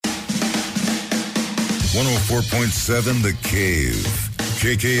104.7 The Cave.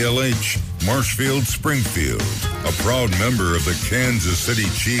 KKLH, Marshfield, Springfield. A proud member of the Kansas City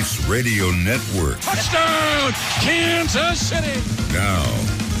Chiefs radio network. Touchdown, Kansas City! Now,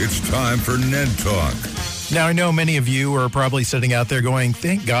 it's time for Ned Talk. Now, I know many of you are probably sitting out there going,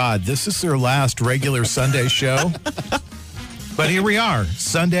 thank God, this is their last regular Sunday show. But here we are,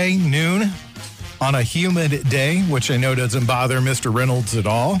 Sunday, noon, on a humid day, which I know doesn't bother Mr. Reynolds at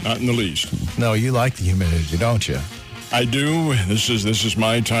all. Not in the least. No, you like the humidity, don't you? I do. This is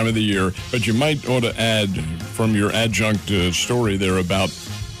my time of the year. But you might ought to add from your adjunct story there about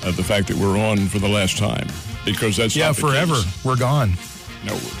the fact that we're on for the last time. Because that's not the forever. case. We're gone.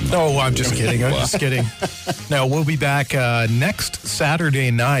 No, I'm just kidding. I'm just kidding. No, we'll be back next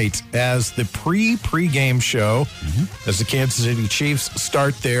Saturday night as the pre-game show as the Kansas City Chiefs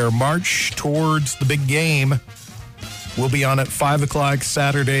start their march towards the big game. We'll be on at 5 o'clock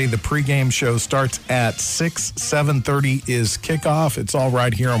Saturday. The pregame show starts at 6. 7:30 is kickoff. It's all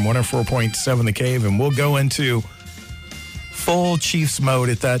right here on 104.7 The Cave, and we'll go into full Chiefs mode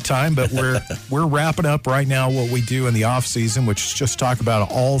at that time. But we're wrapping up right now what we do in the off season, which is just talk about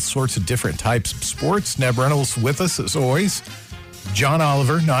all sorts of different types of sports. Neb Reynolds with us as always. John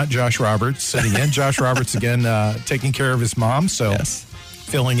Oliver, not Josh Roberts, sitting in. Josh Roberts again taking care of his mom, so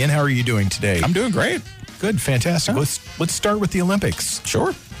filling in. How are you doing today? I'm doing great. Good, fantastic. Let's start with the Olympics.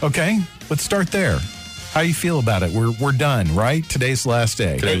 Sure. Okay, let's start there. How you feel about it? We're done, right? Today's the last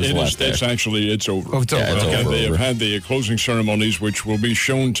day. It's over. Oh, it's over. They have had the closing ceremonies, which will be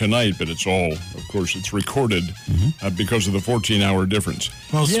shown tonight, but it's recorded because of the 14-hour difference.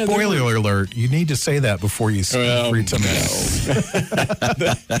 Well, spoiler alert, you need to say that before you read something else.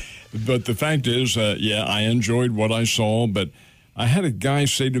 But the fact is, I enjoyed what I saw, but I had a guy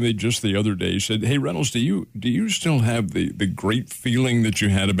say to me just the other day, he said, hey, Reynolds, do you still have the great feeling that you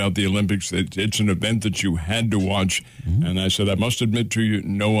had about the Olympics, that it's an event that you had to watch? And I said, I must admit to you,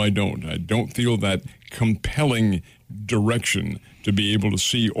 no, I don't. I don't feel that compelling direction to be able to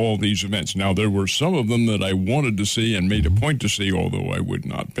see all these events. Now, there were some of them that I wanted to see and made a point to see, although I would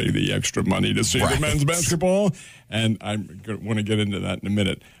not pay the extra money to see the men's basketball. And I want to get into that in a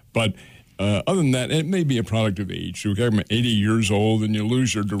minute. But other than that, it may be a product of age. You're 80 years old, and you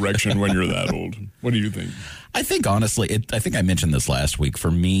lose your direction when you're that old. What do you think? I think, honestly, I think I mentioned this last week. For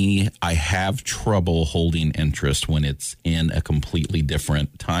me, I have trouble holding interest when it's in a completely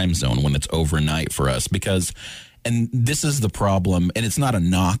different time zone, when it's overnight for us, because and this is the problem, and it's not a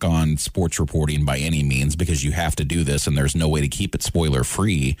knock on sports reporting by any means, because you have to do this and there's no way to keep it spoiler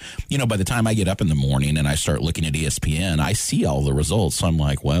free. You know, by the time I get up in the morning and I start looking at ESPN, I see all the results. So I'm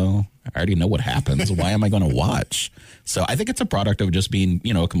like, well, I already know what happens. Why am I going to watch? So I think it's a product of just being,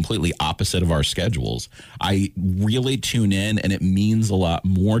 completely opposite of our schedules. I really tune in, and it means a lot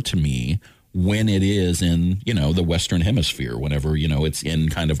more to me when it is in, the Western Hemisphere, whenever, it's in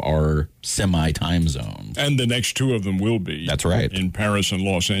kind of our semi-time zone. And the next two of them will be. That's right. In Paris and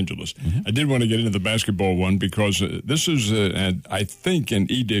Los Angeles. I did want to get into the basketball one because this is, I think, an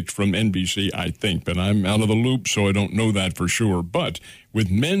edict from NBC, but I'm out of the loop, so I don't know that for sure. But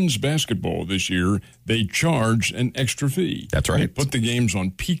with men's basketball this year, they charge an extra fee. That's right. They put the games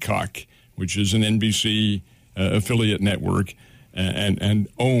on Peacock, which is an NBC affiliate network, and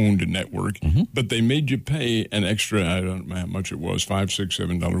owned network, but they made you pay an extra, I don't know how much it was, $5,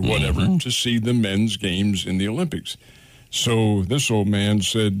 $6, $7, whatever, to see the men's games in the Olympics. So this old man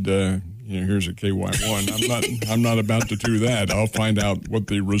said, here's a KY1. I'm not about to do that. I'll find out what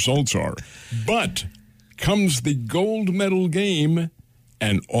the results are. But comes the gold medal game,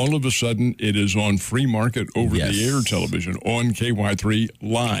 and all of a sudden it is on free market over-the-air television on KY3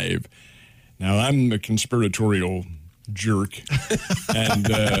 live. Now, I'm a conspiratorial jerk, and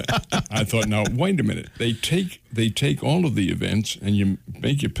I thought, now wait a minute. They take all of the events and you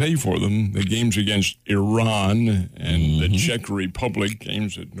pay for them. The games against Iran and the Czech Republic,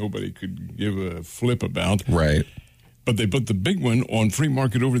 games that nobody could give a flip about. Right. But they put the big one on free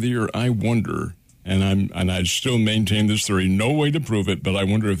market over the air. I wonder, and I still maintain this theory, no way to prove it, but I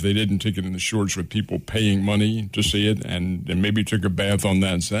wonder if they didn't take it in the shorts with people paying money to see it, and maybe took a bath on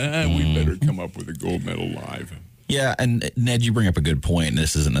that and said, we better come up with a gold medal live. Yeah, and Ned, you bring up a good point, and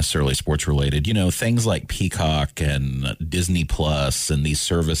this isn't necessarily sports related. Things like Peacock and Disney Plus and these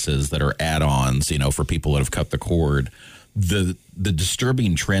services that are add-ons, for people that have cut the cord. The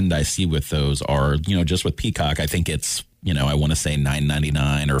disturbing trend I see with those are, just with Peacock, I think it's, I want to say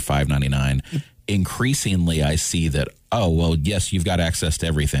 $9.99 or $5.99. Increasingly, I see that, yes, you've got access to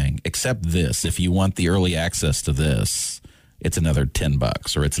everything except this. If you want the early access to this, it's another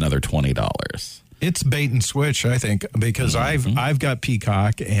 $10 or it's another $20. It's bait and switch, I think, because I've got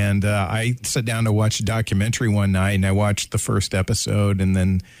Peacock, and I sat down to watch a documentary one night, and I watched the first episode, and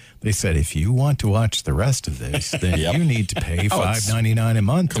then they said, if you want to watch the rest of this, then you need to pay $5.99 a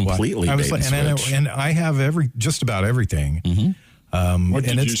month. Completely I was bait like, and switch. and I have just about everything. What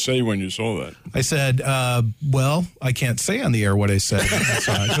did you say when you saw that? I said, well, I can't say on the air what I said.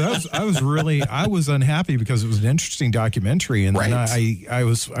 So I was unhappy because it was an interesting documentary, and then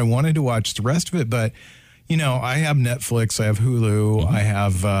I wanted to watch the rest of it, but I have Netflix, I have Hulu, I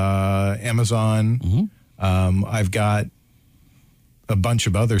have Amazon, I've got a bunch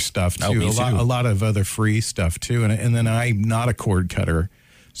of other stuff too, me too. a lot of other free stuff too, and then I'm not a cord cutter,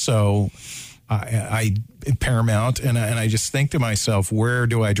 so I Paramount, and I just think to myself, where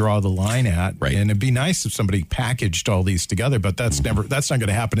do I draw the line at? Right. And it'd be nice if somebody packaged all these together, but that's not going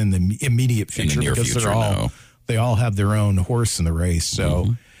to happen in the immediate future, near because future, they all have their own horse in the race.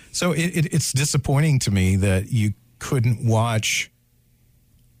 So it's disappointing to me that you couldn't watch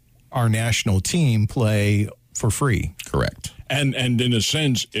our national team play for free. Correct. And in a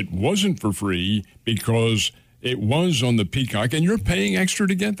sense, it wasn't for free because it was on the Peacock, and you're paying extra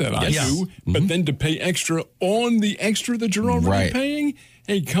to get that. Yes. I do. But then to pay extra on the extra that you're already paying?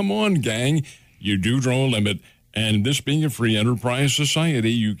 Hey, come on, gang. You do draw a limit. And this being a free enterprise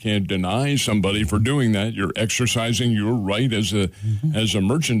society, you can't deny somebody for doing that. You're exercising your right as a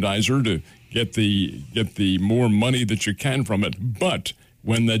merchandiser to get the more money that you can from it. But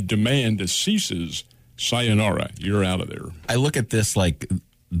when the demand ceases, sayonara, you're out of there. I look at this like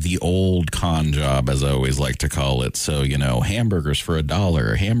the old con job, as I always like to call it. So, hamburgers for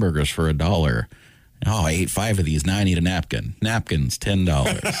 $1, hamburgers for $1. Oh, I ate 5 of these. Now I need a napkin. Napkins, $10.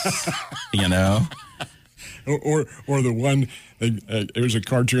 Or the one, there was a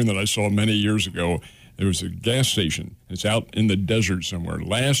cartoon that I saw many years ago. There was a gas station. It's out in the desert somewhere.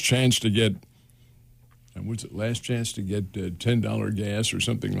 Last chance to get $10 gas or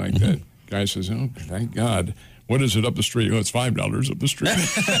something like that. Guy says, oh, thank God. What is it up the street? Oh, it's $5 up the street.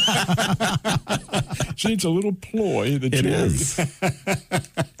 See, it's a little ploy that it is.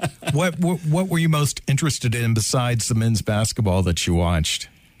 What were you most interested in besides the men's basketball that you watched?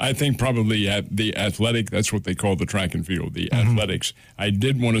 I think probably the athletic, that's what they call the track and field, the athletics. I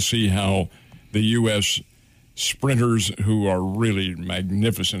did want to see how the U.S. sprinters, who are really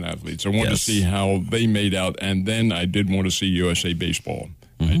magnificent athletes, I wanted to see how they made out, and then I did want to see USA baseball.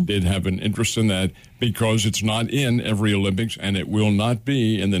 I did have an interest in that because it's not in every Olympics, and it will not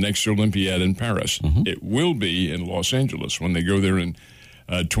be in the next Olympiad in Paris. It will be in Los Angeles when they go there in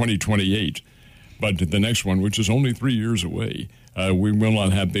 2028. But the next one, which is only 3 years away, we will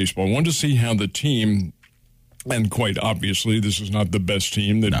not have baseball. I want to see how the team, and quite obviously this is not the best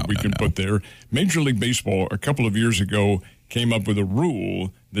team that we can put there. Major League Baseball a couple of years ago came up with a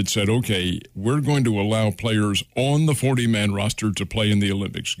rule that said, okay, we're going to allow players on the 40-man roster to play in the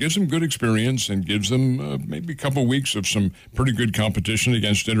Olympics. Gives them good experience and gives them maybe a couple weeks of some pretty good competition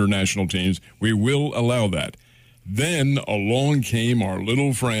against international teams. We will allow that. Then along came our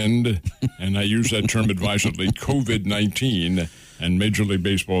little friend, and I use that term advisedly, COVID-19, and Major League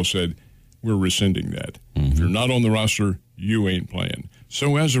Baseball said, we're rescinding that. If you're not on the roster, you ain't playing.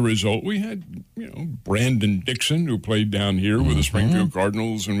 So as a result, we had, Brandon Dixon, who played down here with the Springfield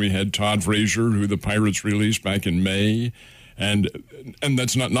Cardinals, and we had Todd Frazier, who the Pirates released back in May. And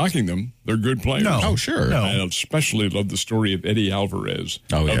that's not knocking them. They're good players. No. Oh, sure. No. I especially love the story of Eddie Alvarez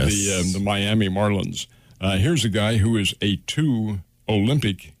of the Miami Marlins. Here's a guy who is a 2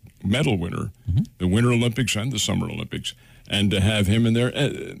 Olympic medal winner, the Winter Olympics and the Summer Olympics, and to have him in there.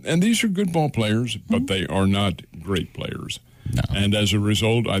 And these are good ball players, but they are not great players. No. And as a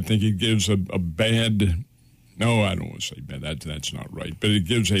result, I think it gives a bad... No, I don't want to say bad. That's not right. But it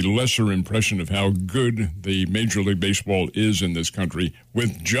gives a lesser impression of how good the Major League Baseball is in this country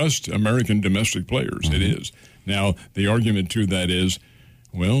with just American domestic players. It is. Now, the argument to that is,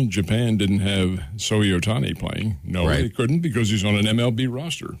 well, Japan didn't have Shohei Ohtani playing. No, they couldn't because he's on an MLB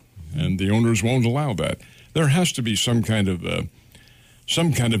roster, and the owners won't allow that. There has to be some kind of an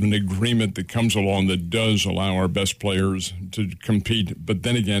agreement that comes along that does allow our best players to compete. But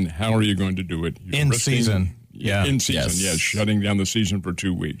then again, how are you going to do it? In season. Yeah. In season, yes. Shutting down the season for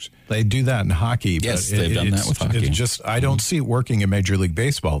 2 weeks. They do that in hockey. Yes, but they've done that with hockey. I don't see it working in Major League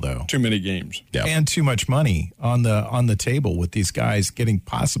Baseball, though. Too many games. Yep. And too much money on the table with these guys getting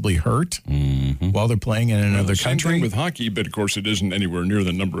possibly hurt while they're playing in another Same country. thing with hockey, but of course it isn't anywhere near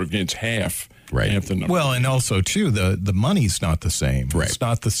the number of games. Half Right. half the number. Well, and also, too, the money's not the same. Right. It's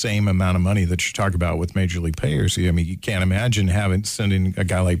not the same amount of money that you talk about with Major League players. I mean, you can't imagine sending a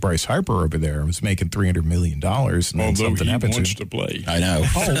guy like Bryce Harper over there who's making $300 million and then although something he happens wants to him. to play. I know.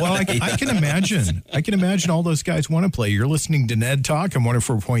 Oh, well, I can imagine. I can imagine all those guys want to play. You're listening to Ned Talk on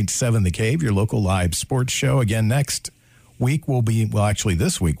 104.7 The Cave, your local live sports show. Again, next week will be, well, actually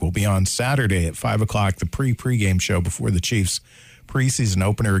this week will be on Saturday at 5 o'clock, the pregame show before the Chiefs preseason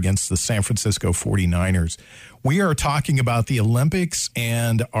opener against the San Francisco 49ers. We are talking about the Olympics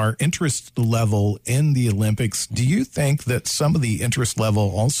and our interest level in the Olympics. Do you think that some of the interest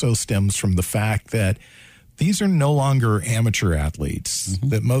level also stems from the fact that these are no longer amateur athletes?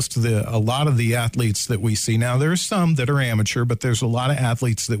 That a lot of the athletes that we see now, there's some that are amateur, but there's a lot of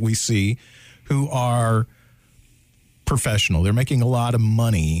athletes that we see who are professional. They're making a lot of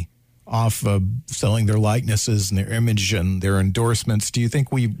money off of selling their likenesses and their image and their endorsements. Do you think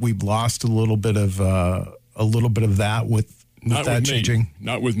we've lost a little bit of that with that changing?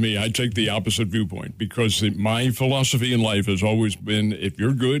 Not with me. I take the opposite viewpoint because my philosophy in life has always been, if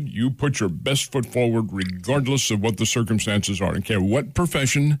you're good, you put your best foot forward regardless of what the circumstances are. I don't care what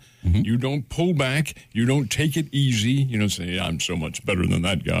profession, you don't pull back, you don't take it easy. You don't say, I'm so much better than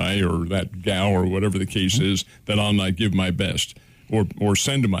that guy or that gal or whatever the case is, that I'll not give my best or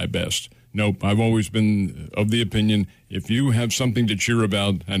send my best. Nope, I've always been of the opinion, if you have something to cheer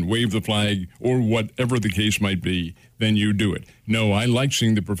about and wave the flag or whatever the case might be, then you do it. No, I like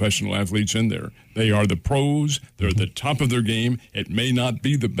seeing the professional athletes in there. They are the pros. They're at the top of their game. It may not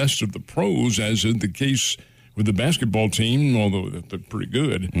be the best of the pros, as in the case with the basketball team, although they're pretty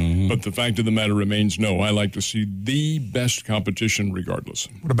good. But the fact of the matter remains, no, I like to see the best competition regardless.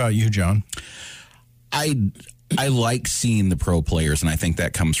 What about you, John? I like seeing the pro players, and I think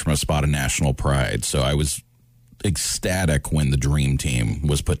that comes from a spot of national pride. So I was ecstatic when the Dream Team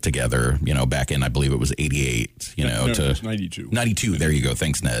was put together, back in, I believe it was 88, No, it was 92. 92, there you go.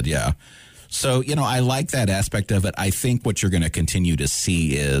 Thanks, Ned. Yeah. So, I like that aspect of it. I think what you're going to continue to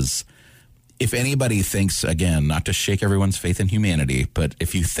see is, if anybody thinks, again, not to shake everyone's faith in humanity, but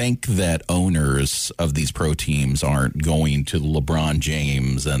if you think that owners of these pro teams aren't going to LeBron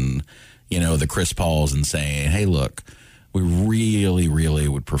James and the Chris Pauls and saying, hey, look, we really, really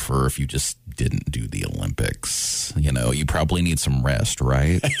would prefer if you just didn't do the Olympics. You probably need some rest,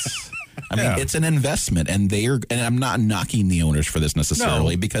 right? I mean, it's an investment, and I'm not knocking the owners for this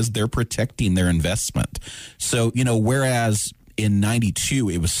necessarily because they're protecting their investment. So, whereas in 92,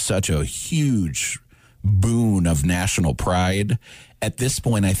 it was such a huge boon of national pride. At this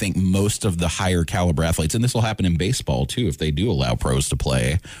point, I think most of the higher caliber athletes, and this will happen in baseball too, if they do allow pros to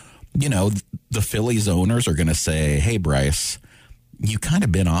play, the Phillies owners are going to say, hey, Bryce, you kind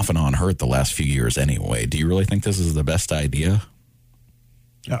of been off and on hurt the last few years anyway. Do you really think this is the best idea?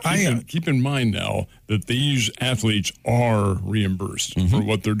 Keep in mind now that these athletes are reimbursed for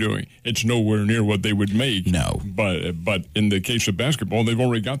what they're doing. It's nowhere near what they would make. No. But in the case of basketball, they've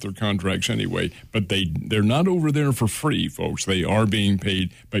already got their contracts anyway. But they're not over there for free, folks. They are being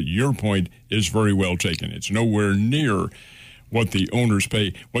paid. But your point is very well taken. It's nowhere near what the owners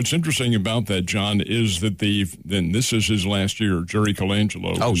pay. What's interesting about that, John, is that then this is his last year. Jerry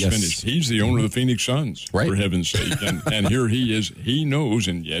Colangelo is finished. He's the owner of the Phoenix Suns, for heaven's sake. And here he is. He knows,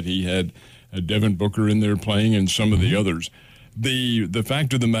 and yet he had Devin Booker in there playing and some of the others. The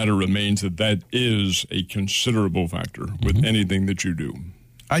fact of the matter remains that is a considerable factor with anything that you do.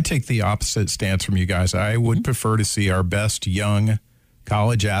 I take the opposite stance from you guys. I would prefer to see our best young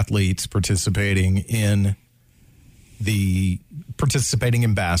college athletes participating in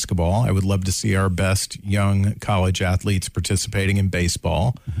basketball. I would love to see our best young college athletes participating in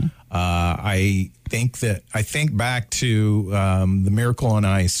baseball. I think back to the Miracle on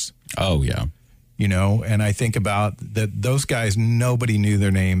Ice. Oh, yeah. And I think about that those guys, nobody knew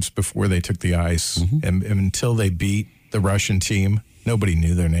their names before they took the ice. And until they beat the Russian team, nobody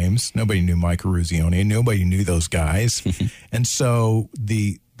knew their names. Nobody knew Mike Eruzione. Nobody knew those guys. And so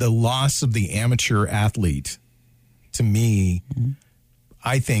the loss of the amateur athlete, to me,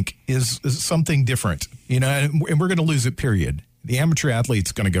 I think is something different, and we're going to lose it, period. The amateur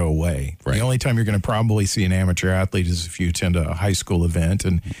athlete's going to go away. Right. The only time you're going to probably see an amateur athlete is if you attend a high school event.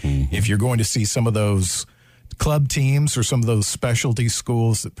 And if you're going to see some of those club teams or some of those specialty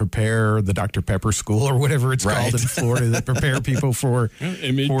schools that prepare, the Dr. Pepper School or whatever it's called in Florida, that prepare people for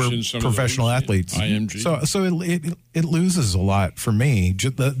professional athletes. IMG. So it loses a lot for me.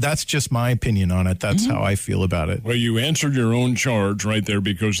 That's just my opinion on it. That's how I feel about it. Well, you answered your own charge right there,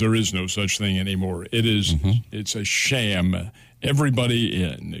 because there is no such thing anymore. It is it's a sham. Everybody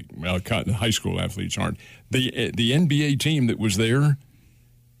high school athletes aren't. The NBA team that was there,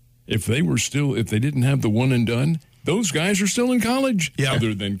 if they didn't have the one and done, those guys are still in college,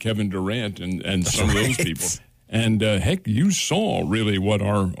 other than Kevin Durant and some of those people. And heck, you saw really what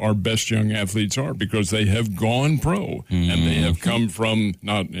our best young athletes are, because they have gone pro and they have come from,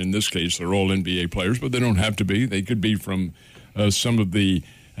 not in this case, they're all NBA players, but they don't have to be. They could be from some of the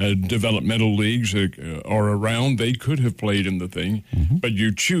developmental leagues that are around. They could have played in the thing, but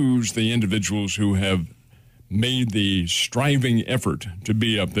you choose the individuals who have made the striving effort to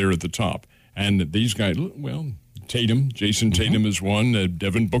be up there at the top. And these guys, well, Jason Tatum is one.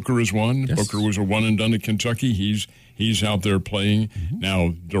 Devin Booker is one. Yes. Booker was a one and done at Kentucky. He's out there playing.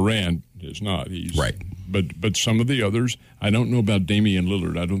 Now Durant is not. He's right. But some of the others, I don't know about Damian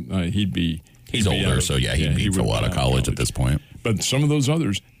Lillard. He's older, so he'd be a lot of college at this point. But some of those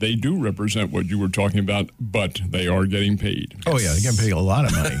others, they do represent what you were talking about, but they are getting paid. Oh yeah, they're getting paid a lot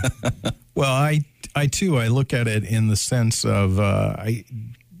of money. Well, I too look at it in the sense of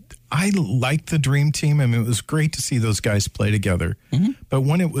I like the Dream Team. I mean, it was great to see those guys play together. But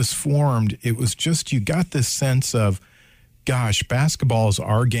when it was formed, it was just, you got this sense of, gosh, basketball is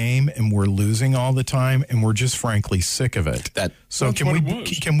our game and we're losing all the time and we're just frankly sick of it. So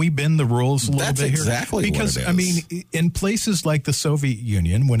can we bend the rules a little bit here? Exactly because what it is. I mean, in places like the Soviet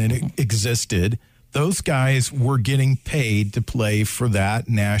Union, when it existed, those guys were getting paid to play for that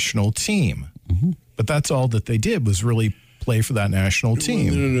national team. But that's all that they did, was really play for that national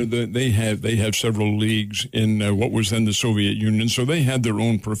team. No. They have several leagues in what was then the Soviet Union, so they had their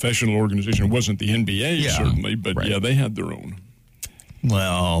own professional organization. It wasn't the NBA, certainly, but they had their own.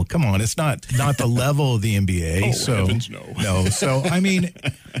 Well, come on, it's not the level of the NBA. Oh, so heavens no. No, so I mean,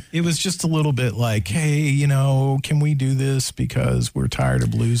 it was just a little bit like, hey, can we do this because we're tired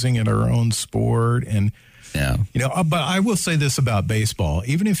of losing at our own sport? And but I will say this about baseball.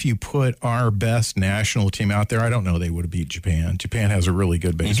 Even if you put our best national team out there, I don't know they would have beat Japan. Japan has a really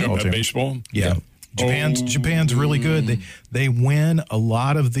good baseball team. Baseball? Yeah. Japan's really good. They win a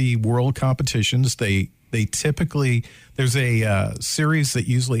lot of the world competitions. They typically, there's a series that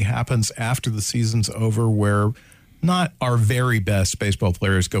usually happens after the season's over where not our very best baseball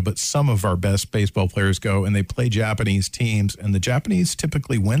players go, but some of our best baseball players go, and they play Japanese teams, and the Japanese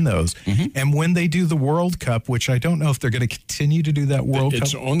typically win those. And when they do the World Cup, which I don't know if they're going to continue to do that World Cup.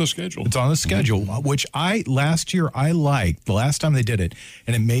 It's on the schedule. It's on the schedule, which last year I liked, the last time they did it,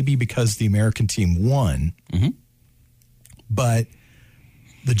 and it may be because the American team won, but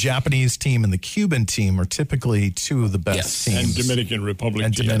the Japanese team and the Cuban team are typically two of the best teams. And Dominican Republic.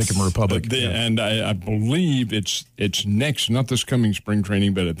 And I believe it's next, not this coming spring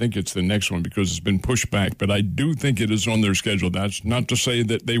training, but I think it's the next one because it's been pushed back. But I do think it is on their schedule. That's not to say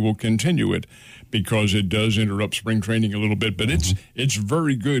that they will continue it, because it does interrupt spring training a little bit. But it's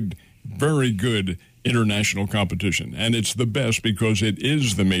very good international competition, and it's the best because it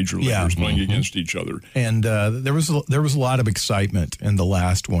is the major leaguers playing against each other. And there was a lot of excitement in the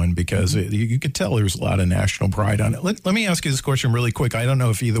last one because you could tell there was a lot of national pride on it. Let me ask you this question really quick. I don't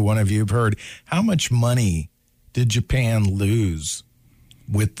know if either one of you have heard, how much money did Japan lose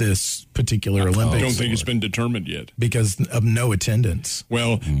with this particular Olympics? I don't think it's been determined yet. Because of no attendance.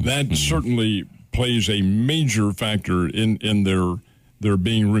 Well, that certainly plays a major factor in their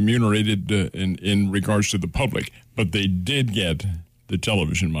being remunerated in regards to the public, but they did get the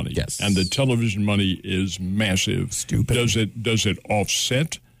television money. Yes. And the television money is massive. Stupid. Does it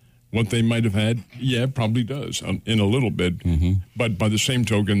offset what they might have had? Yeah, it probably does in a little bit. But by the same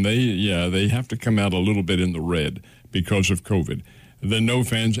token, they have to come out a little bit in the red because of COVID. The no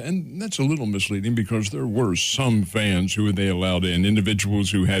fans, and that's a little misleading because there were some fans who they allowed in,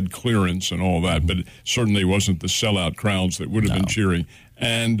 individuals who had clearance and all that, but it certainly wasn't the sellout crowds that would have been cheering.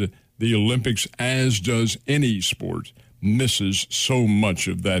 And the Olympics, as does any sport, misses so much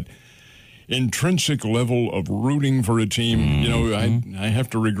of that intrinsic level of rooting for a team. I have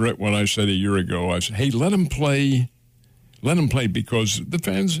to regret what I said a year ago. I said, hey, let them play, because the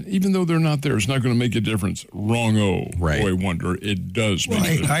fans, even though they're not there, it's not going to make a difference. Wrong-o. Right. Boy, wonder. It does make a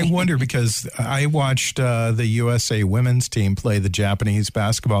difference. I wonder because I watched the USA women's team play the Japanese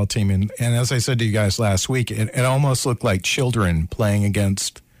basketball team, and as I said to you guys last week, it almost looked like children playing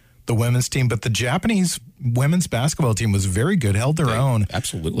against the women's team, but the Japanese women's basketball team was very good, held their own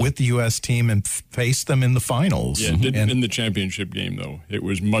with the U.S. team and faced them in the finals. Yeah, in the championship game, though. It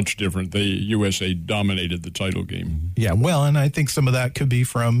was much different. The USA dominated the title game. Yeah, well, and I think some of that could be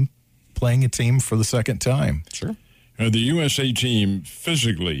from playing a team for the second time. Sure. The USA team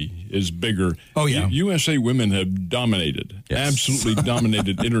physically is bigger. Oh, yeah. USA women have dominated, absolutely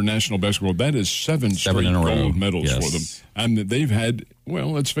dominated international basketball. That is seven straight gold medals for them. And they've had,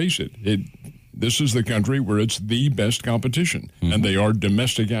 well, let's face it, this is the country where it's the best competition, and they are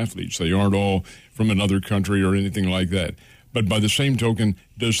domestic athletes. They aren't all from another country or anything like that. But by the same token,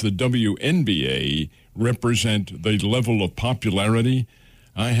 does the WNBA represent the level of popularity?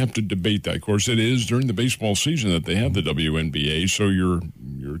 I have to debate that. Of course, it is during the baseball season that they have the WNBA, so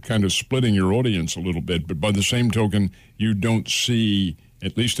you're kind of splitting your audience a little bit. But by the same token, you don't see,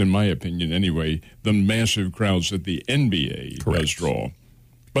 at least in my opinion anyway, the massive crowds that the NBA does draw.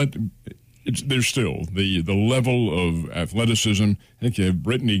 But there's still the level of athleticism. I think you have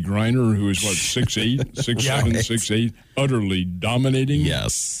Brittany Griner, who is, 6'8", 6'7", 6'8", utterly dominating.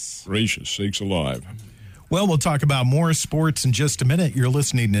 Yes. Gracious sakes alive. Well, we'll talk about more sports in just a minute. You're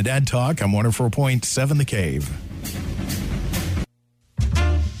listening to Ned Talk. I'm 104.7 The Cave.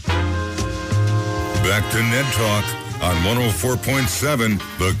 Back to Ned Talk on 104.7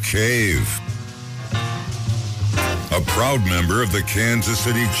 The Cave. A proud member of the Kansas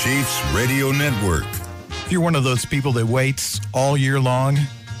City Chiefs Radio Network. If you're one of those people that waits all year long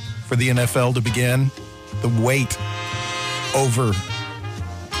for the NFL to begin, the wait over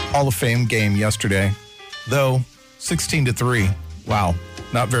Hall of Fame game yesterday, though 16-3. Wow,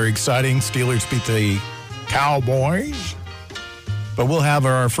 not very exciting. Steelers beat the Cowboys. But we'll have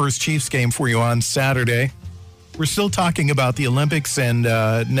our first Chiefs game for you on Saturday. We're still talking about the Olympics, and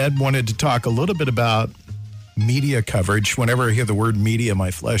Ned wanted to talk a little bit about media coverage. Whenever I hear the word media,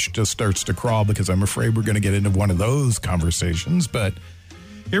 my flesh just starts to crawl because I'm afraid we're going to get into one of those conversations. But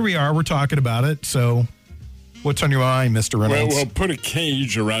here we are. We're talking about it. So what's on your mind, Mr. Reynolds? Well, put a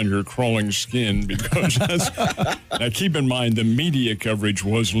cage around your crawling skin because now keep in mind the media coverage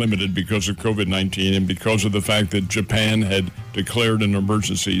was limited because of COVID-19 and because of the fact that Japan had declared an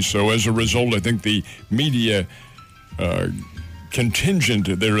emergency. So as a result, I think the media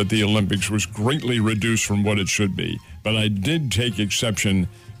contingent there at the Olympics was greatly reduced from what it should be. But I did take exception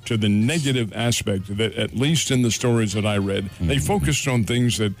to the negative aspect that, at least in the stories that I read, they focused on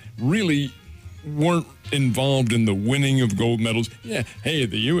things that really weren't involved in the winning of gold medals. Yeah, hey,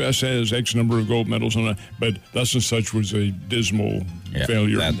 the U.S. has X number of gold medals on it, but thus and such was a dismal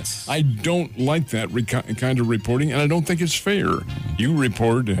failure. I don't like that kind of reporting, and I don't think it's fair. You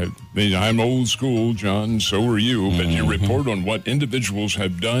report, I'm old school, John, so are you, but you report on what individuals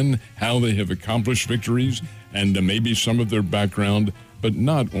have done, how they have accomplished victories, and maybe some of their background, but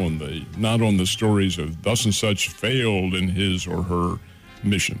not on the stories of thus and such failed in his or her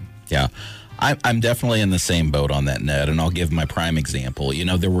mission. Yeah. I'm definitely in the same boat on that, Ned, and I'll give my prime example. You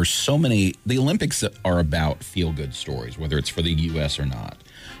know, there were so many. The Olympics are about feel-good stories, whether it's for the U.S. or not.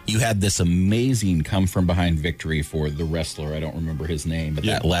 You had this amazing come-from-behind victory for the wrestler. I don't remember his name, but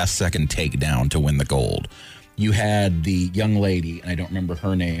that last-second takedown to win the gold. You had the young lady, and I don't remember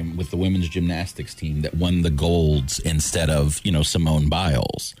her name, with the women's gymnastics team that won the golds instead of, Simone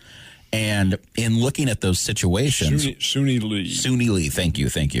Biles. And in looking at those situations... Suni Lee, thank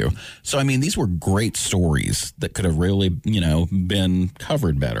you. So, I mean, these were great stories that could have really, been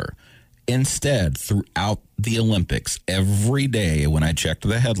covered better. Instead, throughout the Olympics, every day when I checked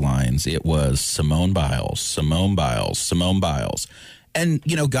the headlines, it was Simone Biles. And,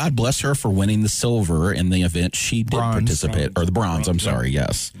 God bless her for winning the silver in the event she did participate. Or the bronze,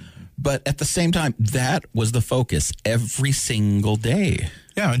 yes. But at the same time, that was the focus every single day.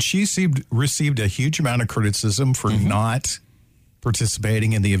 Yeah, and she received a huge amount of criticism for not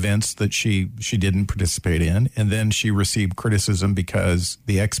participating in the events that she didn't participate in. And then she received criticism because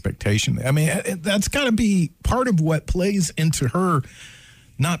the expectation. I mean, that's got to be part of what plays into her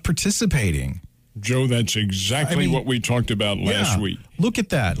not participating. Joe, that's exactly what we talked about last week. Look at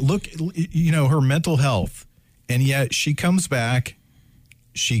that. Look, her mental health. And yet she comes back.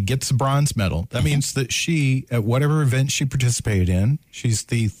 She gets a bronze medal. That means that she, at whatever event she participated in, she's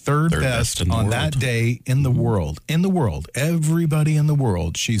the third best on that day in the world. In the world. Everybody in the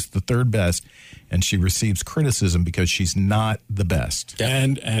world, she's the third best. And she receives criticism because she's not the best.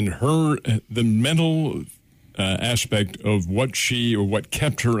 And the mental aspect of what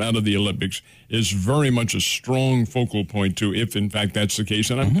kept her out of the Olympics is very much a strong focal point to, if in fact that's the case,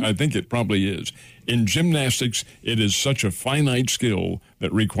 and I think it probably is. In gymnastics, it is such a finite skill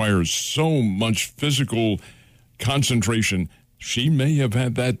that requires so much physical concentration. She may have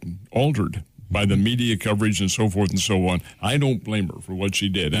had that altered by the media coverage and so forth and so on. I don't blame her for what she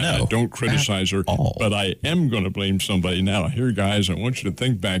did. And I don't criticize her, but I am going to blame somebody now. Here, guys, I want you to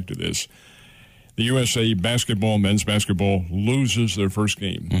think back to this. The USA men's basketball, loses their first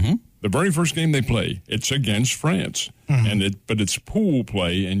game. The very first game they play, it's against France. But it's pool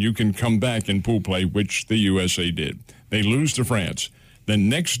play, and you can come back in pool play, which the USA did. They lose to France. The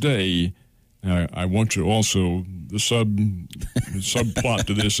next day, I want you also, the subplot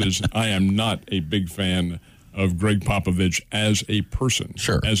to this is I am not a big fan of Greg Popovich as a person.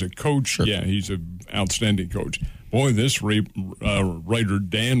 Sure. As a coach, yeah, he's an outstanding coach. Boy, this writer,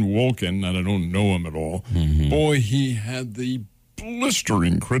 Dan Wolken, and I don't know him at all, boy, he had the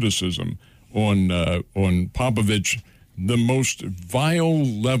blistering criticism on Popovich, the most vile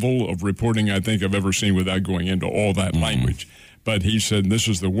level of reporting I think I've ever seen without going into all that language. But he said this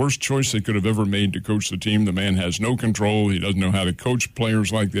is the worst choice they could have ever made to coach the team. The man has no control. He doesn't know how to coach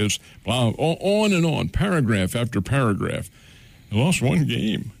players like this. Blah, on and on, paragraph after paragraph. They lost one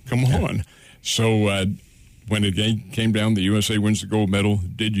game. Come on. So when it came down, the USA wins the gold medal.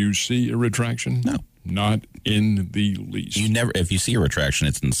 Did you see a retraction? No. Not in the least. If you see a retraction,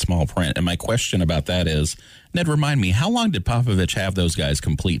 it's in small print. And my question about that is, Ned, remind me, how long did Popovich have those guys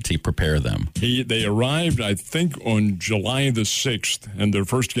complete to prepare them? They arrived, I think, on July the 6th, and their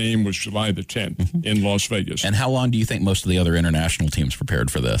first game was July the 10th in Las Vegas. And how long do you think most of the other international teams prepared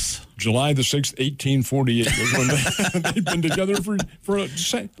for this? July the 6th, 1848 was when they've been together for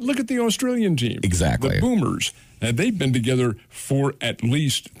look at the Australian team. Exactly. The Boomers. They've been together for at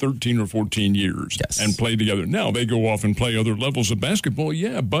least 13 or 14 years and play together. Now, they go off and play other levels of basketball,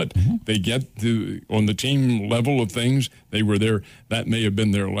 but they get on the team level of things, they were there. That may have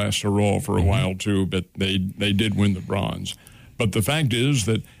been their last hurrah for a while, too, but they did win the bronze. But the fact is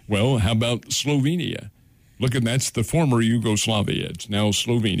that, well, how about Slovenia? Look, that's the former Yugoslavia. It's now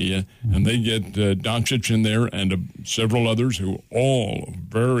Slovenia, and they get Doncic in there and several others who all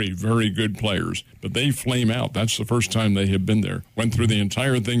very, very good players. But they flame out. That's the first time they have been there. Went through the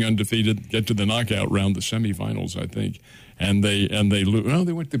entire thing undefeated, get to the knockout round, the semifinals, I think, and they lose. No,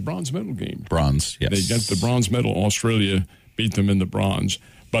 they went to the bronze medal game. Bronze, yes. They got the bronze medal. Australia beat them in the bronze,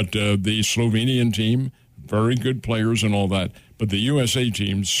 but the Slovenian team, very good players and all that. But the USA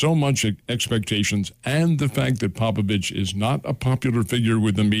team, so much expectations, and the fact that Popovich is not a popular figure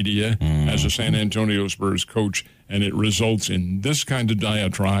with the media as a San Antonio Spurs coach, and it results in this kind of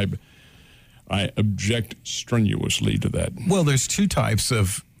diatribe, I object strenuously to that. Well, there's two types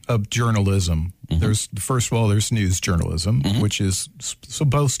of journalism. There's, first of all, there's news journalism, which is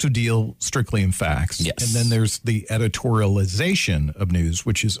supposed to deal strictly in facts. Yes. And then there's the editorialization of news,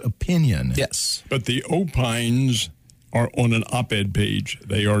 which is opinion. Yes. But the opines are on an op-ed page.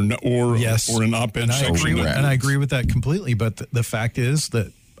 They are or an op-ed section. And I agree with that completely. But the fact is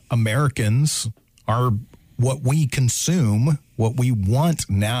that Americans are what we consume, what we want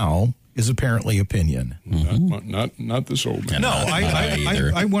now is apparently opinion. Not this old man. No,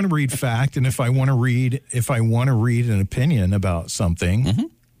 I want to read fact, and if I want to read an opinion about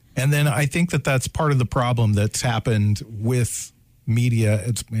something, and then I think that that's part of the problem that's happened with media.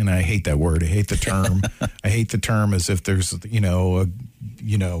 And I hate that word. I hate the term. I hate the term as if there's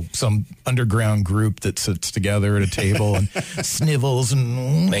some underground group that sits together at a table and snivels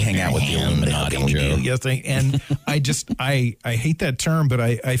and they hang out with the Illuminati, Joe. Yes, and I hate that term, but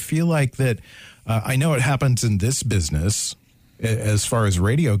I feel like that I know it happens in this business as far as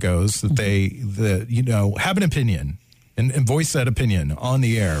radio goes that they have an opinion and voice that opinion on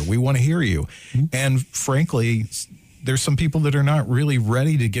the air. We want to hear you, and frankly, there's some people that are not really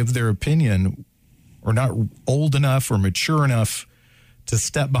ready to give their opinion, or not old enough or mature enough to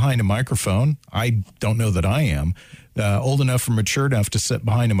step behind a microphone. I don't know that I am old enough or mature enough to sit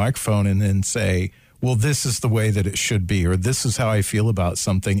behind a microphone and then say, well, this is the way that it should be, or this is how I feel about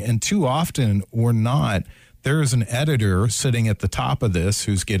something. And too often we're not. There is an editor sitting at the top of this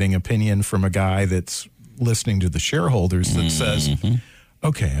who's getting opinion from a guy that's listening to the shareholders that says,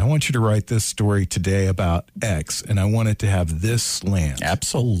 okay, I want you to write this story today about X, and I want it to have this slant.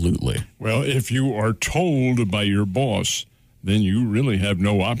 Absolutely. Well, if you are told by your boss, then you really have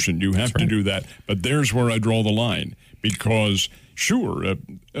no option. You have to do that. But there's where I draw the line, because sure,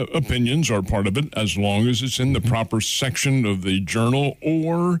 opinions are part of it as long as it's in the proper section of the journal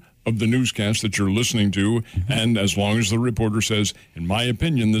or of the newscast that you're listening to, and as long as the reporter says, in my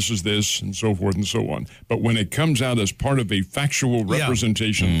opinion, this is this, and so forth and so on. But when it comes out as part of a factual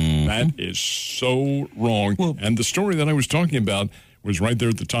representation, that is so wrong. Well, and the story that I was talking about was right there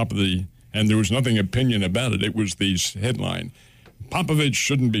at the top of and there was nothing opinion about it. It was the headline. Popovich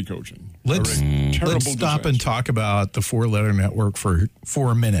shouldn't be coaching. Let's stop and talk about the Four-Letter Network for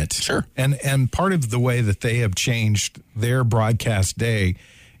a minute. Sure. And part of the way that they have changed their broadcast day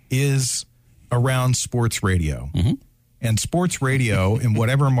is around sports radio. And sports radio in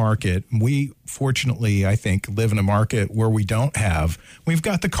whatever market, we fortunately, I think, live in a market where we've got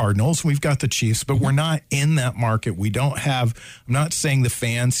the Cardinals, we've got the Chiefs, but we're not in that market. We don't have, I'm not saying the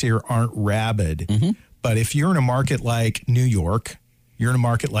fans here aren't rabid, but if you're in a market like New York, you're in a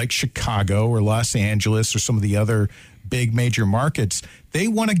market like Chicago or Los Angeles or some of the other big major markets, they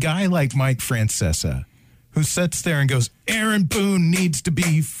want a guy like Mike Francesa who sits there and goes, Aaron Boone needs to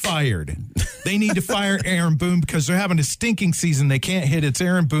be fired. They need to fire Aaron Boone because they're having a stinking season. They can't hit. It's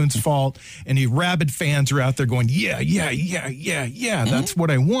Aaron Boone's fault. And the rabid fans are out there going, yeah, that's what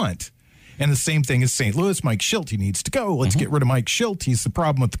I want. And the same thing as St. Louis. Mike Schulte needs to go. Let's get rid of Mike Schulte. He's the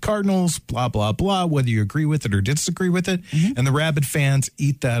problem with the Cardinals, blah, blah, blah, whether you agree with it or disagree with it. And the rabid fans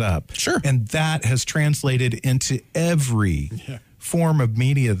eat that up. Sure. And that has translated into every form of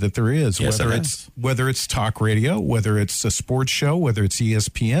media that there is, Yes, whether it's talk radio, whether it's a sports show, whether it's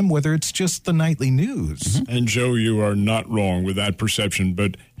ESPN, whether it's just the nightly news. And Joe, you are not wrong with that perception,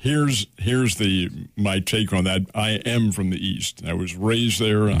 but here's my take on that. I am from the East. I was raised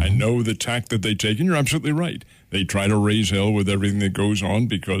there. I know the tack that they take, and you're absolutely right. They try to raise hell with everything that goes on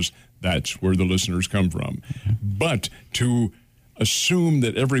because that's where the listeners come from. But to assume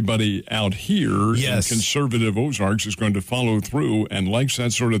that everybody out here in conservative Ozarks is going to follow through and likes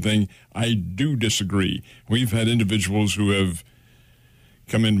that sort of thing, I do disagree. We've had individuals who have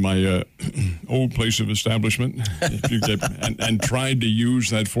come in my old place of establishment and tried to use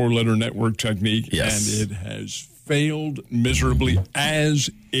that four-letter network technique, and it has failed miserably,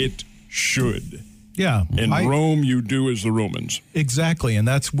 as it should. Yeah. In Rome, you do as the Romans. Exactly. And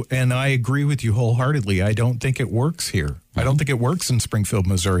I agree with you wholeheartedly. I don't think it works here. I don't think it works in Springfield,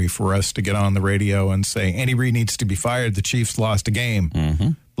 Missouri for us to get on the radio and say, Andy Reid needs to be fired. The Chiefs lost a game.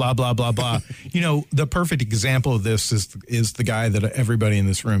 Blah, blah, blah, blah. You know, the perfect example of this is the guy that everybody in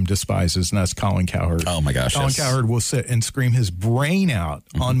this room despises, and that's Colin Cowherd. Oh, my gosh. Colin Cowherd will sit and scream his brain out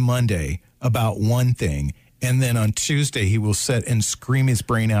on Monday about one thing. And then on Tuesday, he will sit and scream his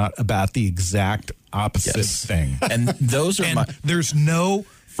brain out about the exact opposite thing. And those are there's no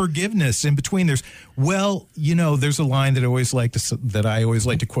forgiveness in between. There's a line that I always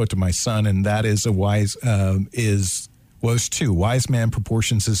like to quote to my son, and that is wise man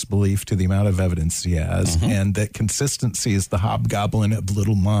proportions his belief to the amount of evidence he has, and that consistency is the hobgoblin of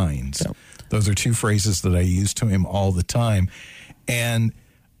little minds. Yep. Those are two phrases that I use to him all the time. And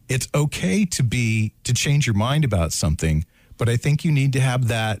it's okay to change your mind about something, but I think you need to have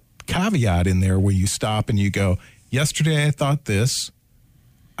that caveat in there where you stop and you go, yesterday I thought this,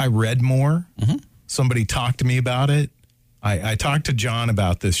 I read more, somebody talked to me about it. I talked to John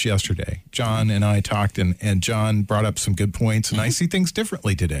about this yesterday. John and I talked, and John brought up some good points, and I see things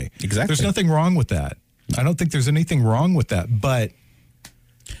differently today. Exactly. There's nothing wrong with that. I don't think there's anything wrong with that, but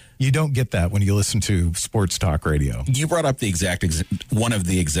you don't get that when you listen to sports talk radio. You brought up one of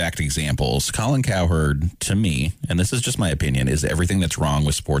the exact examples. Colin Cowherd, to me, and this is just my opinion, is everything that's wrong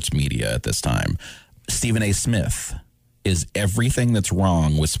with sports media at this time. Stephen A. Smith is everything that's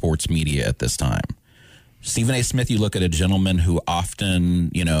wrong with sports media at this time. Stephen A. Smith, you look at a gentleman who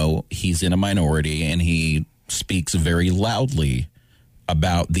often, he's in a minority and he speaks very loudly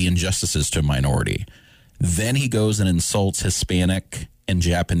about the injustices to a minority. Then he goes and insults Hispanic and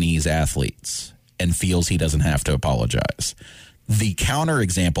Japanese athletes and feels he doesn't have to apologize. The counter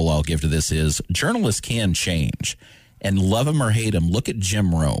example I'll give to this is journalists can change, and love him or hate him, look at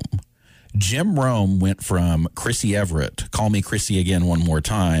Jim Rome. Jim Rome went from Chrissy Everett, call me Chrissy again one more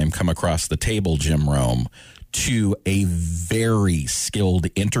time, come across the table, Jim Rome, to a very skilled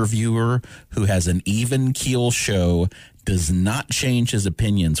interviewer who has an even keel show, does not change his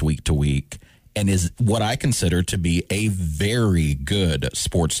opinions week to week, and is what I consider to be a very good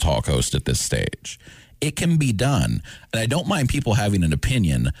sports talk host at this stage. It can be done. And I don't mind people having an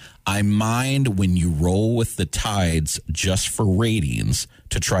opinion. I mind when you roll with the tides just for ratings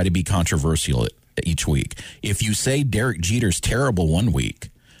to try to be controversial each week. If you say Derek Jeter's terrible one week,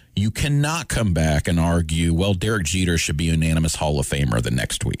 you cannot come back and argue, well, Derek Jeter should be a unanimous Hall of Famer the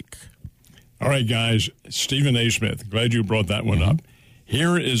next week. All right, guys. Stephen A. Smith, glad you brought that one up.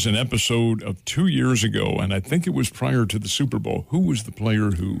 Here is an episode of 2 years ago, and I think it was prior to the Super Bowl. Who was the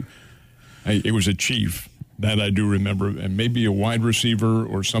player who... It was a Chief that I do remember, and maybe a wide receiver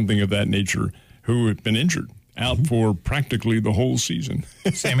or something of that nature, who had been injured, out for practically the whole season.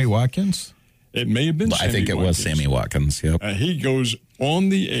 Sammy Watkins? It may have been Sammy I think it was Sammy Watkins, yep. He goes on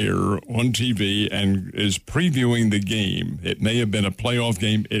the air on TV and is previewing the game. It may have been a playoff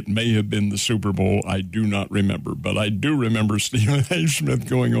game. It may have been the Super Bowl. I do not remember. But I do remember Stephen A. Smith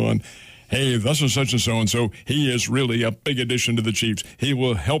going on, hey, thus and such and so, he is really a big addition to the Chiefs. He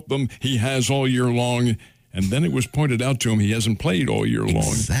will help them. He has all year long. And then it was pointed out to him he hasn't played all year long.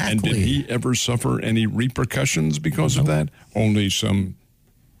 Exactly. And did he ever suffer any repercussions because of that? Only some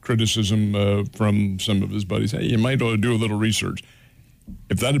criticism from some of his buddies. Hey, you might ought to do a little research.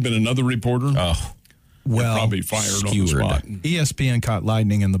 If that had been another reporter, Well, probably fired on the skewered. spot. ESPN caught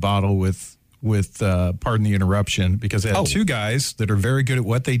lightning in the bottle with pardon the interruption, because they had two guys that are very good at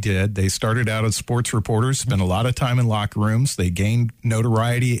what they did. They started out as sports reporters, spent a lot of time in locker rooms. They gained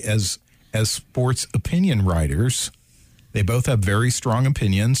notoriety as sports opinion writers. They both have very strong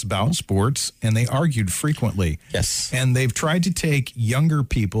opinions about sports, and they argued frequently. Yes. And they've tried to take younger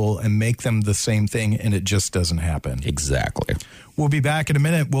people and make them the same thing, and it just doesn't happen. Exactly. We'll be back in a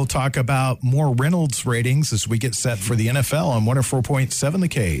minute. We'll talk about more Reynolds ratings as we get set for the NFL on 104.7 The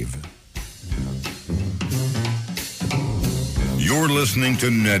Cave. You're listening to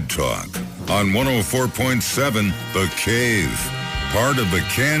Ned Talk on 104.7 The Cave, part of the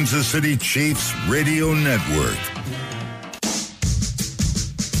Kansas City Chiefs Radio Network.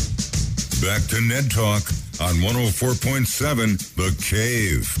 Back to Ned Talk on 104.7 The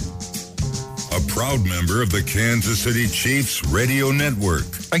Cave, a proud member of the Kansas City Chiefs Radio Network.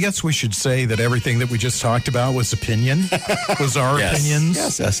 I guess we should say that everything that we just talked about was opinion, was our opinions.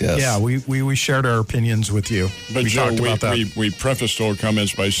 Yes. Yeah, we shared our opinions with you. But we Joe, talked about that. we prefaced our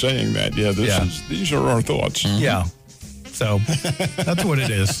comments by saying that, these are our thoughts. Yeah. So that's what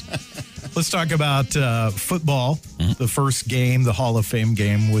it is. Let's talk about football. The first game, the Hall of Fame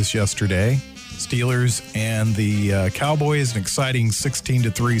game, was yesterday. Steelers and the Cowboys, an exciting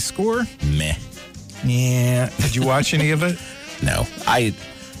 16-3 score. Meh. Yeah. Did you watch any of it? No.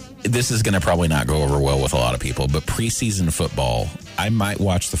 This is going to probably not go over well with a lot of people, but preseason football, I might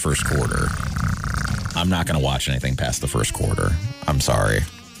watch the first quarter. I'm not going to watch anything past the first quarter. I'm sorry.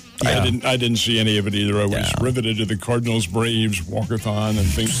 Yeah. I didn't see any of it either. I was riveted to the Cardinals Braves walkathon and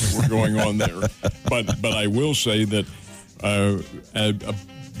things that were going on there. But I will say that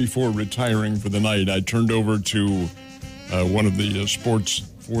before retiring for the night, I turned over to one of the sports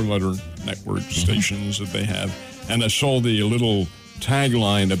four-letter network stations that they have, and I saw the little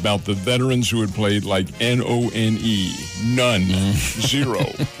tagline about the veterans who had played, like N-O-N-E, none, zero,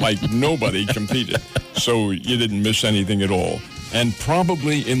 like nobody competed. So you didn't miss anything at all. And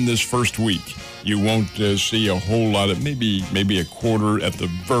probably in this first week, you won't see a whole lot of, maybe a quarter at the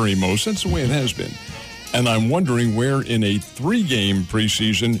very most. That's the way it has been. And I'm wondering where in a 3-game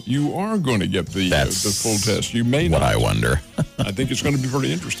preseason you are going to get the full test. You may not. What I wonder. I think it's going to be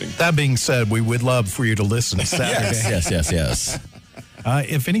pretty interesting. That being said, we would love for you to listen Saturday. Yes.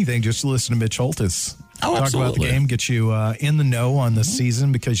 If anything, just listen to Mitch Holtis. Oh, talk absolutely. about the game, get you in the know on the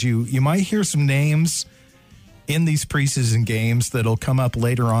season, because you might hear some names in these preseason games that'll come up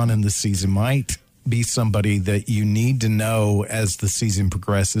later on in the season. Might be somebody that you need to know as the season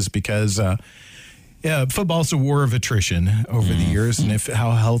progresses, because football's a war of attrition over the years, and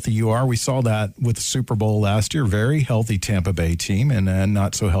how healthy you are. We saw that with the Super Bowl last year. Very healthy Tampa Bay team and a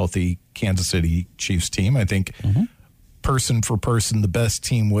not so healthy Kansas City Chiefs team. I think person for person, the best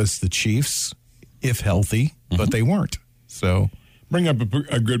team was the Chiefs, if healthy, but they weren't. So bring up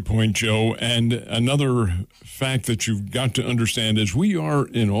a good point, Joe. And another fact that you've got to understand is we are,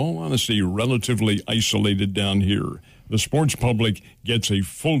 in all honesty, relatively isolated down here. The sports public gets a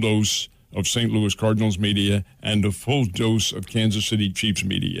full dose of St. Louis Cardinals media and a full dose of Kansas City Chiefs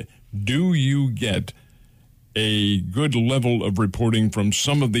media. Do you get a good level of reporting from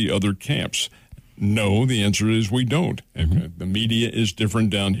some of the other camps? No, the answer is we don't. The media is different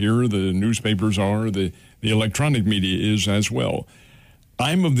down here. The newspapers are. The electronic media is as well.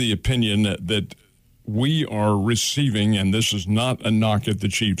 I'm of the opinion that we are receiving, and this is not a knock at the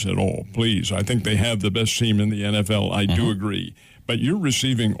Chiefs at all, please. I think they have the best team in the NFL. I do agree. But you're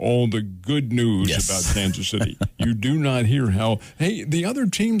receiving all the good news about Kansas City. You do not hear how, hey, the other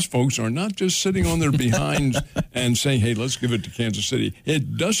teams, folks, are not just sitting on their behinds and saying, hey, let's give it to Kansas City.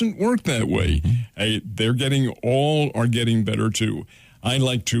 It doesn't work that way. Hey, all are getting better, too. I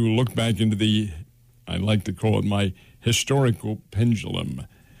like to look back into I like to call it my historical pendulum.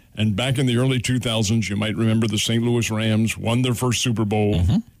 And back in the early 2000s, you might remember the St. Louis Rams won their first Super Bowl,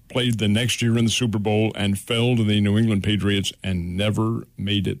 played the next year in the Super Bowl, and fell to the New England Patriots and never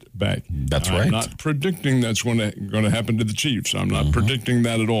made it back. That's right. I'm not predicting that's going to happen to the Chiefs. I'm not predicting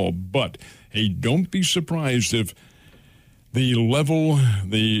that at all. But, hey, don't be surprised if the level,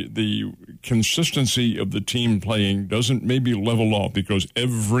 the consistency of the team playing doesn't maybe level off because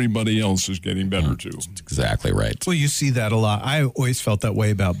everybody else is getting better too. That's exactly right. Well, you see that a lot. I always felt that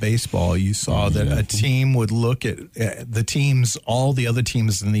way about baseball. You saw that a team would look at the teams, all the other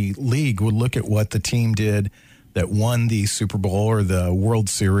teams in the league would look at what the team did that won the Super Bowl or the World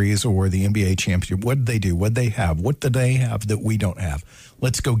Series or the NBA championship. What did they do? What did they have? What did they have that we don't have?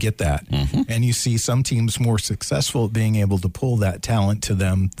 Let's go get that. And you see some teams more successful at being able to pull that talent to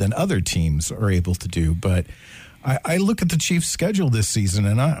them than other teams are able to do. But I look at the Chiefs' schedule this season,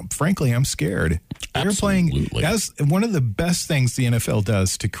 and frankly, I'm scared. They're playing as one of the best things the NFL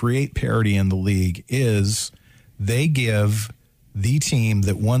does to create parity in the league is they give the team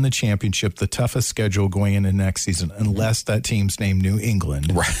that won the championship the toughest schedule going into next season, unless that team's named New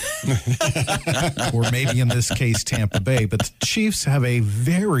England. Right. Or maybe in this case, Tampa Bay. But the Chiefs have a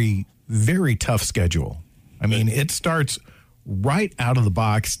very, very tough schedule. I mean, it starts right out of the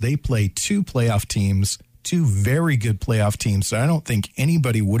box. They play two playoff teams, two very good playoff teams. So I don't think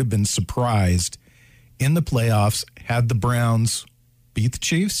anybody would have been surprised in the playoffs had the Browns beat the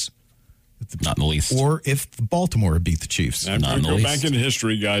Chiefs. Not in the least. Or if Baltimore beat the Chiefs. I'm going to go back into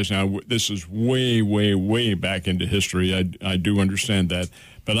history, guys. Now, this is way, way, way back into history. I do understand that.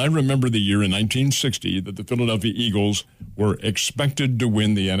 But I remember the year in 1960 that the Philadelphia Eagles were expected to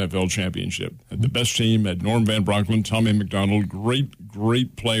win the NFL championship. The best team had Norm Van Brocklin, Tommy McDonald,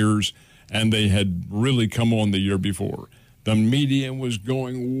 great players, and they had really come on the year before. The media was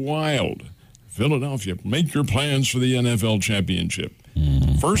going wild. Philadelphia, make your plans for the NFL championship.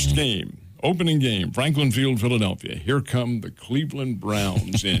 First game. Opening game, Franklin Field, Philadelphia. Here come the Cleveland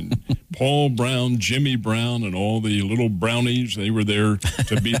Browns in Paul Brown, Jimmy Brown, and all the little brownies. They were there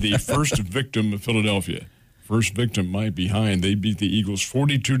to be the first victim of Philadelphia. First victim, my behind. They beat the Eagles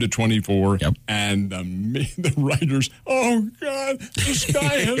 42-24. Yep. And the writers, oh, God, the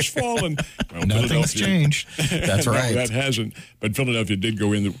sky has fallen. Well, Nothing's changed. That's right. No, that hasn't. But Philadelphia did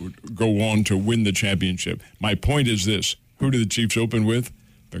go on to win the championship. My point is this. Who did the Chiefs open with?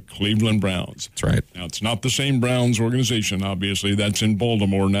 The Cleveland Browns. That's right. Now, it's not the same Browns organization, obviously. That's in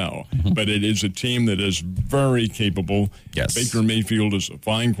Baltimore now. Mm-hmm. But it is a team that is very capable. Yes. Baker Mayfield is a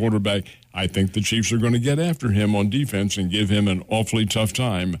fine quarterback. I think the Chiefs are going to get after him on defense and give him an awfully tough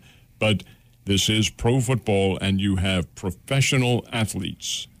time. But this is pro football, and you have professional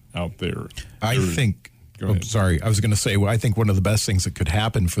athletes out there. I think... sorry. I was going to say, I think one of the best things that could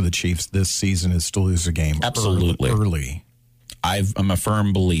happen for the Chiefs this season is to lose a game early. I'm a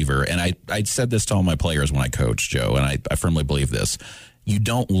firm believer, and I said this to all my players when I coached, Joe, and I firmly believe this. You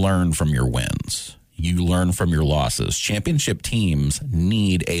don't learn from your wins. You learn from your losses. Championship teams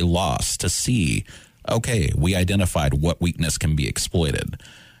need a loss to see, okay, we identified what weakness can be exploited.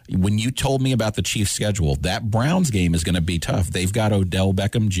 When you told me about the Chiefs' schedule, that Browns game is going to be tough. They've got Odell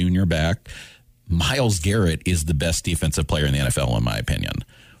Beckham Jr. back. Myles Garrett is the best defensive player in the NFL, in my opinion.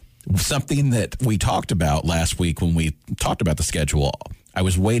 Something that we talked about last week when we talked about the schedule, I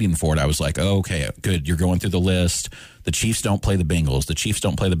was waiting for it. I was like, oh, okay, good. You're going through the list. The Chiefs don't play the Bengals. The Chiefs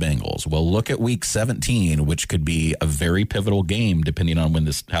don't play the Bengals. Well, look at week 17, which could be a very pivotal game depending on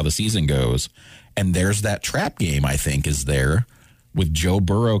how the season goes. And there's that trap game, I think, is there with Joe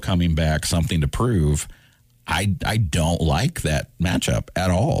Burrow coming back, something to prove. I don't like that matchup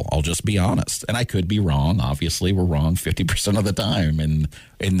at all. I'll just be honest. And I could be wrong. Obviously, we're wrong 50% of the time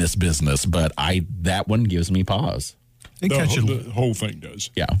in this business. But that one gives me pause. The whole thing does.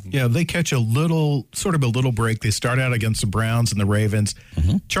 Yeah. Yeah, they catch a little break. They start out against the Browns and the Ravens.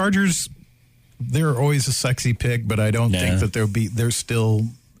 Mm-hmm. Chargers, they're always a sexy pick, but I don't think that they're still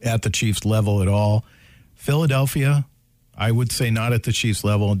at the Chiefs level at all. Philadelphia, I would say not at the Chiefs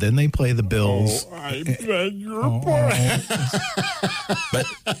level. And then they play the Bills. Oh, I beg your pardon. But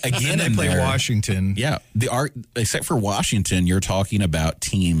again, they play Washington. Yeah. Except for Washington, you're talking about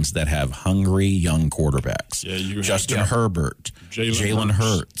teams that have hungry young quarterbacks. Yeah, Justin Herbert, Jalen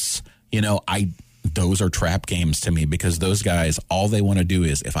Hurts. Those are trap games to me because those guys, all they want to do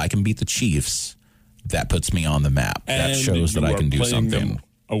is, if I can beat the Chiefs, that puts me on the map. That shows that I can do something.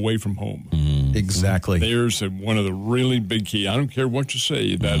 Away from home. Exactly. There's one of the really big key. I don't care what you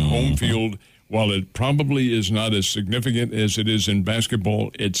say, that home field, while it probably is not as significant as it is in basketball,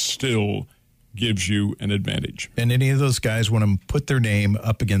 it still gives you an advantage. And any of those guys want to put their name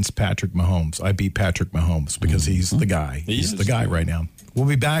up against Patrick Mahomes. I beat Patrick Mahomes because he's the guy. He's the guy right now. We'll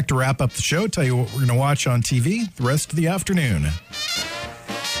be back to wrap up the show, tell you what we're going to watch on TV the rest of the afternoon.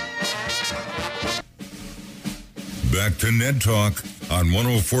 Back to Ned Talk on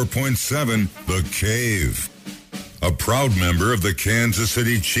 104.7 The Cave. A proud member of the Kansas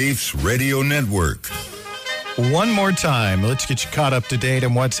City Chiefs Radio Network. One more time, let's get you caught up to date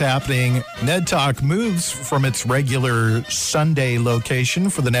on what's happening. Ned Talk moves from its regular Sunday location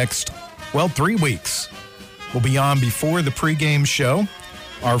for the next, 3 weeks. We'll be on before the pregame show.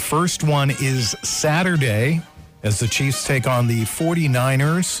 Our first one is Saturday as the Chiefs take on the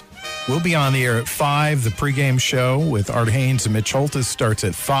 49ers. We'll be on the air at 5. The pregame show with Art Haynes and Mitch Holtis starts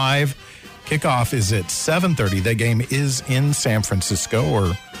at 5. Kickoff is at 7:30. That game is in San Francisco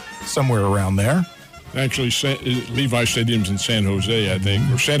or somewhere around there. Actually, Levi Stadium's in San Jose, I think,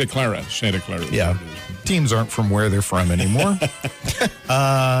 or Santa Clara. Yeah. Teams aren't from where they're from anymore.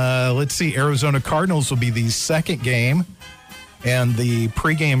 Let's see. Arizona Cardinals will be the second game, and the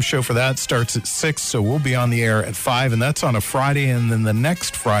pregame show for that starts at 6, so we'll be on the air at 5, and that's on a Friday. And then the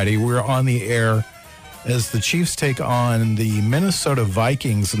next Friday, we're on the air as the Chiefs take on the Minnesota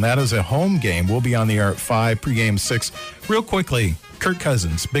Vikings, and that is a home game. We'll be on the air at 5, pregame 6. Real quickly, Kirk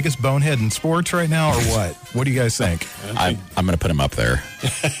Cousins, biggest bonehead in sports right now, or what? What do you guys think? I'm going to put him up there.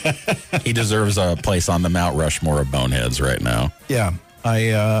 He deserves a place on the Mount Rushmore of boneheads right now. Yeah, I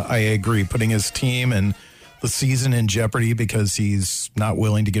agree. Putting his team and the season in jeopardy because he's not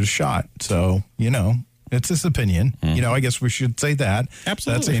willing to get a shot. So, it's his opinion. Mm-hmm. I guess we should say that.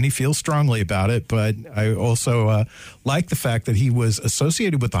 Absolutely. And he feels strongly about it. But I also like the fact that he was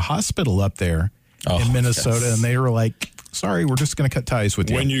associated with the hospital up there in Minnesota, and they were like, sorry, we're just going to cut ties with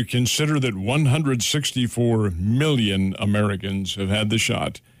you. When you consider that 164 million Americans have had the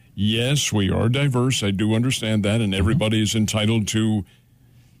shot, yes, we are diverse. I do understand that, and everybody is entitled to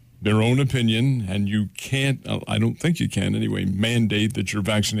their own opinion, and you can't, I don't think you can anyway, mandate that you're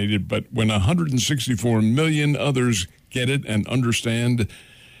vaccinated. But when 164 million others get it and understand,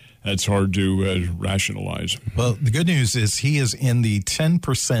 that's hard to rationalize. Well, the good news is he is in the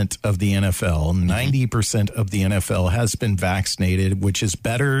 10% of the NFL. 90% of the NFL has been vaccinated, which is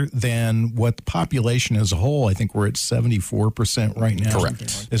better than what the population as a whole. I think we're at 74% right now.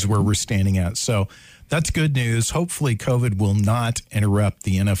 Correct. Is where we're standing at. So that's good news. Hopefully COVID will not interrupt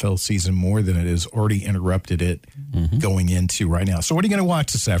the NFL season more than it has already interrupted it going into right now. So what are you going to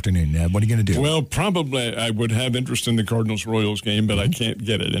watch this afternoon, Ned? What are you going to do? Well, probably I would have interest in the Cardinals-Royals game, but I can't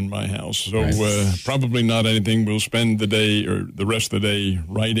get it in my house. So probably not anything. We'll spend the day or the rest of the day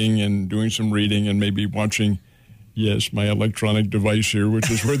writing and doing some reading and maybe watching, my electronic device here,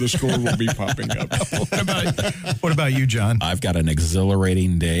 which is where the score will be popping up. What about you, John? I've got an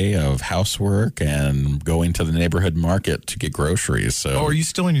exhilarating day of housework and going to the neighborhood market to get groceries. So, are you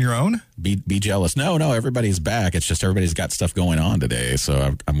still in your own? Be jealous. No, everybody's back. It's just everybody's got stuff going on today.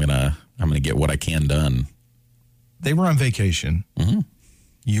 So I'm gonna get what I can done. They were on vacation. Mm-hmm.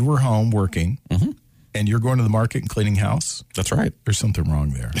 You were home working. Mm-hmm. And you're going to the market and cleaning house? That's right. There's something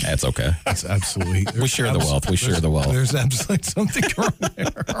wrong there. That's okay. It's absolutely. We share the wealth. There's absolutely something wrong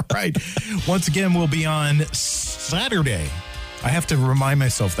there. All right. Once again, we'll be on Saturday. I have to remind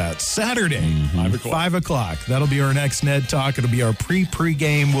myself that. Saturday, 5 o'clock. That'll be our next Ned Talk. It'll be our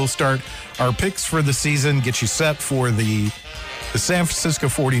pregame. We'll start our picks for the season, get you set for the San Francisco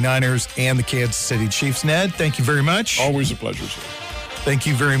 49ers and the Kansas City Chiefs. Ned, thank you very much. Always a pleasure, sir. Thank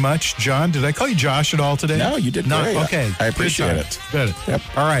you very much. John, did I call you Josh at all today? No, you did great. Okay. I appreciate it. Good. Yep.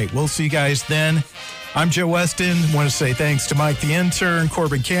 All right. We'll see you guys then. I'm Joe Weston. Want to say thanks to Mike the intern,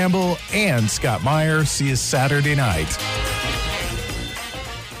 Corbin Campbell, and Scott Meyer. See you Saturday night.